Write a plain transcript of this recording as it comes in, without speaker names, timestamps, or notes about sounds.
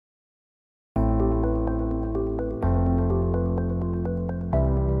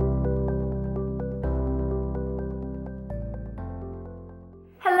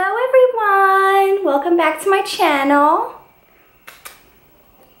everybody, welcome back to my channel.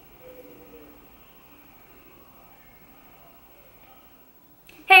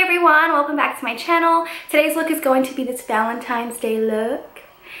 Hey everyone, welcome back to my channel. Today's look is going to be this Valentine's Day look.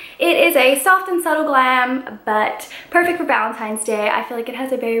 It is a soft and subtle glam, but perfect for Valentine's Day. I feel like it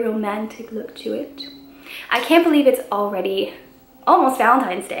has a very romantic look to it. I can't believe it's already almost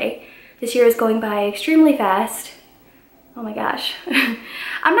Valentine's Day. This year is going by extremely fast. Oh my gosh.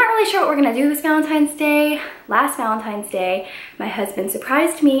 I'm not really sure what we're gonna do this Valentine's Day. Last Valentine's Day, my husband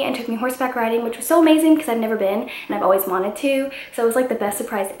surprised me and took me horseback riding, which was so amazing because I've never been and I've always wanted to. So it was like the best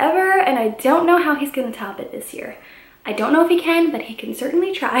surprise ever, and I don't know how he's gonna top it this year. I don't know if he can, but he can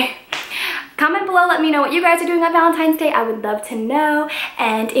certainly try. Comment below, let me know what you guys are doing on Valentine's Day. I would love to know.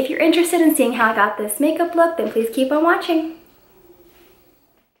 And if you're interested in seeing how I got this makeup look, then please keep on watching.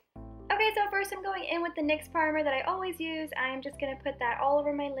 Okay, so first I'm going in with the NYX primer that I always use. I'm just going to put that all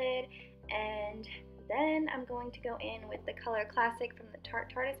over my lid, and then I'm going to go in with the color Classic from the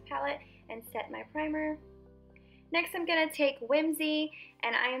Tarte Artist palette and set my primer. Next I'm going to take Whimsy,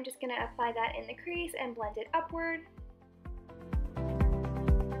 and I am just going to apply that in the crease and blend it upward.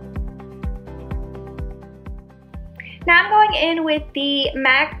 Now I'm going in with the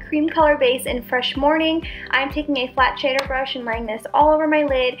MAC Cream Color Base in Fresh Morning. I'm taking a flat shader brush and laying this all over my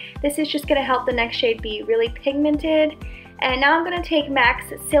lid. This is just going to help the next shade be really pigmented. And now I'm going to take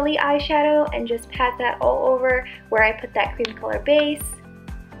MAC's Silly Eyeshadow and just pat that all over where I put that cream color base.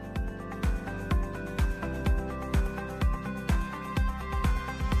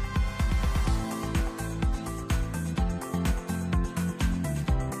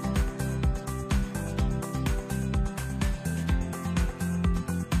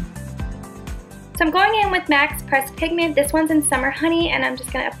 So I'm going in with MAC's Pressed Pigment. This one's in Summer Honey, and I'm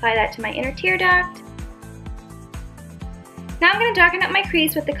just going to apply that to my inner tear duct. Now I'm going to darken up my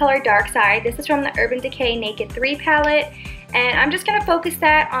crease with the color Dark Side. This is from the Urban Decay Naked 3 palette, and I'm just going to focus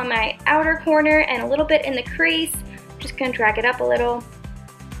that on my outer corner and a little bit in the crease. I'm just going to drag it up a little.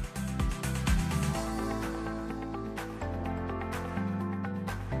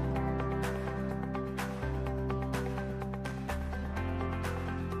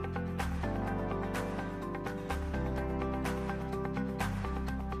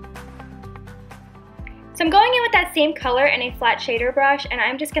 So I'm going in with that same color and a flat shader brush, and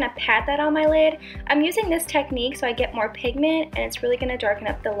I'm just going to pat that on my lid. I'm using this technique so I get more pigment, and it's really going to darken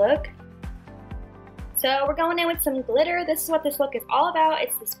up the look. So we're going in with some glitter. This is what this look is all about.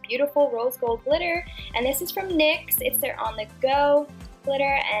 It's this beautiful rose gold glitter, and this is from NYX. It's their On The Go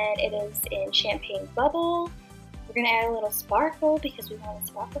glitter, and it is in Champagne Bubble. We're going to add a little sparkle because we want to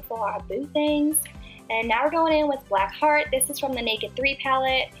sparkle for our boo things. And now we're going in with Black Heart. This is from the Naked 3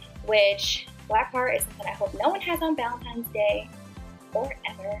 palette, which Black Heart is something I hope no one has on Valentine's Day or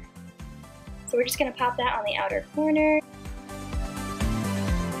ever. So we're just going to pop that on the outer corner.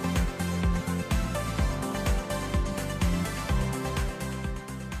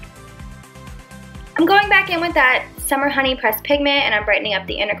 I'm going back in with that Summer Honey Pressed Pigment, and I'm brightening up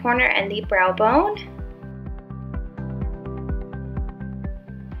the inner corner and the brow bone.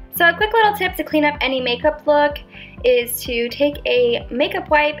 So a quick little tip to clean up any makeup look is to take a makeup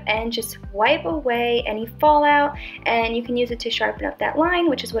wipe and just wipe away any fallout, and you can use it to sharpen up that line,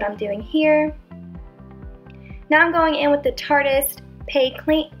 which is what I'm doing here. Now I'm going in with the Tarteist Clay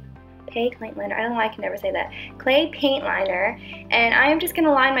Paint Liner. I don't know why I can never say that. Clay Paint Liner, and I am just going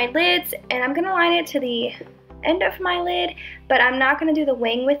to line my lids, and I'm going to line it to the end of my lid, but I'm not going to do the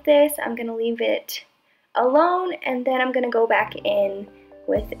wing with this. I'm going to leave it alone, and then I'm going to go back in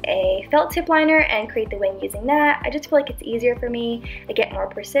with a felt tip liner and create the wing using that. I just feel like it's easier for me. I get more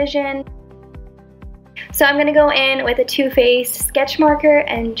precision. So I'm going to go in with a Too Faced sketch marker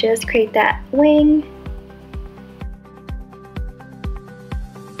and just create that wing.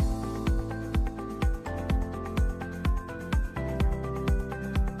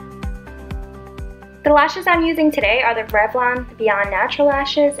 The lashes I'm using today are the Revlon Beyond Natural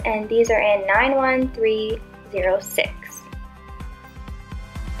lashes, and these are in 91306.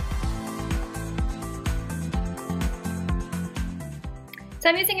 So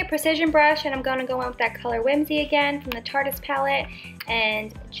I'm using a precision brush, and I'm going to go in with that color Whimsy again from the Tarteist palette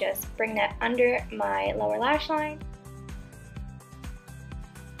and just bring that under my lower lash line.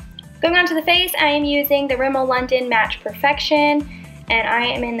 Going on to the face, I am using the Rimmel London Match Perfection, and I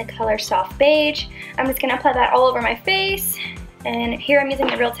am in the color Soft Beige. I'm just going to apply that all over my face, and here I'm using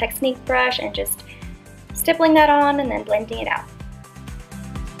the Real Technique brush and just stippling that on and then blending it out.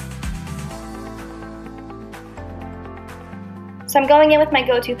 So I'm going in with my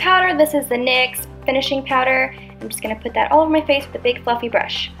go-to powder. This is the NYX Finishing Powder. I'm just going to put that all over my face with a big fluffy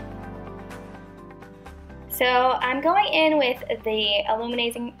brush. So I'm going in with the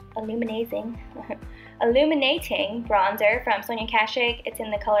illuminating bronzer from Sonia Kashuk. It's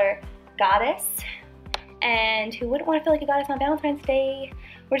in the color Goddess. And who wouldn't want to feel like a goddess on Valentine's Day?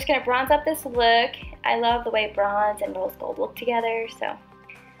 We're just gonna bronze up this look. I love the way bronze and rose gold look together, so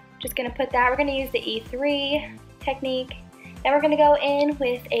just gonna put that. We're gonna use the E3 technique. Then we're gonna go in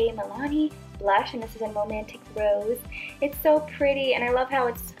with a Milani blush, and this is in Romantic Rose. It's so pretty, and I love how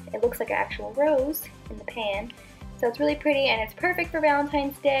it looks like an actual rose in the pan. So it's really pretty, and it's perfect for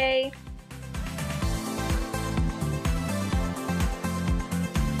Valentine's Day.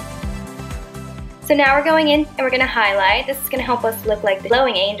 So now we're going in and we're going to highlight. This is going to help us look like the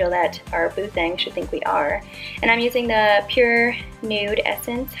glowing angel that our boo thing should think we are. And I'm using the Pure Nude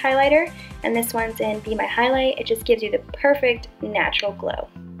Essence highlighter, and this one's in Be My Highlight. It just gives you the perfect natural glow.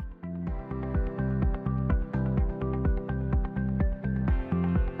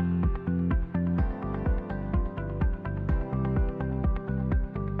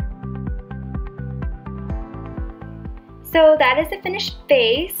 So that is the finished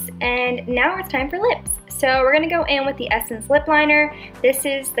face, and now it's time for lips. So we're gonna go in with the Essence lip liner. This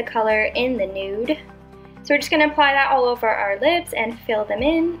is the color in the nude. So we're just gonna apply that all over our lips and fill them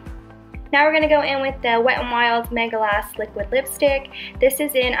in. Now we're gonna go in with the Wet n Wild Mega Last liquid lipstick. This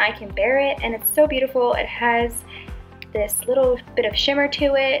is in I Can Bear It, and it's so beautiful. It has this little bit of shimmer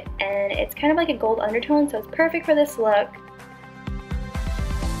to it, and it's kind of like a gold undertone, so it's perfect for this look.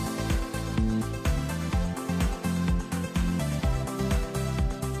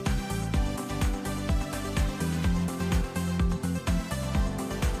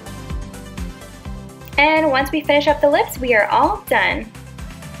 And once we finish up the lips, we are all done.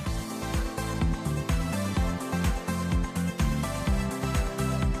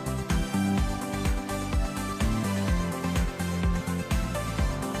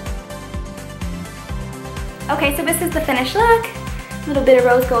 Okay, so this is the finished look. A little bit of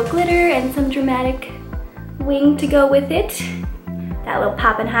rose gold glitter and some dramatic wing to go with it. That little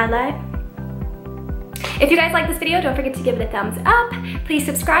poppin' highlight. If you guys like this video, don't forget to give it a thumbs up. Please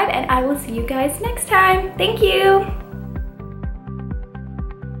subscribe, and I will see you guys next time. Thank you.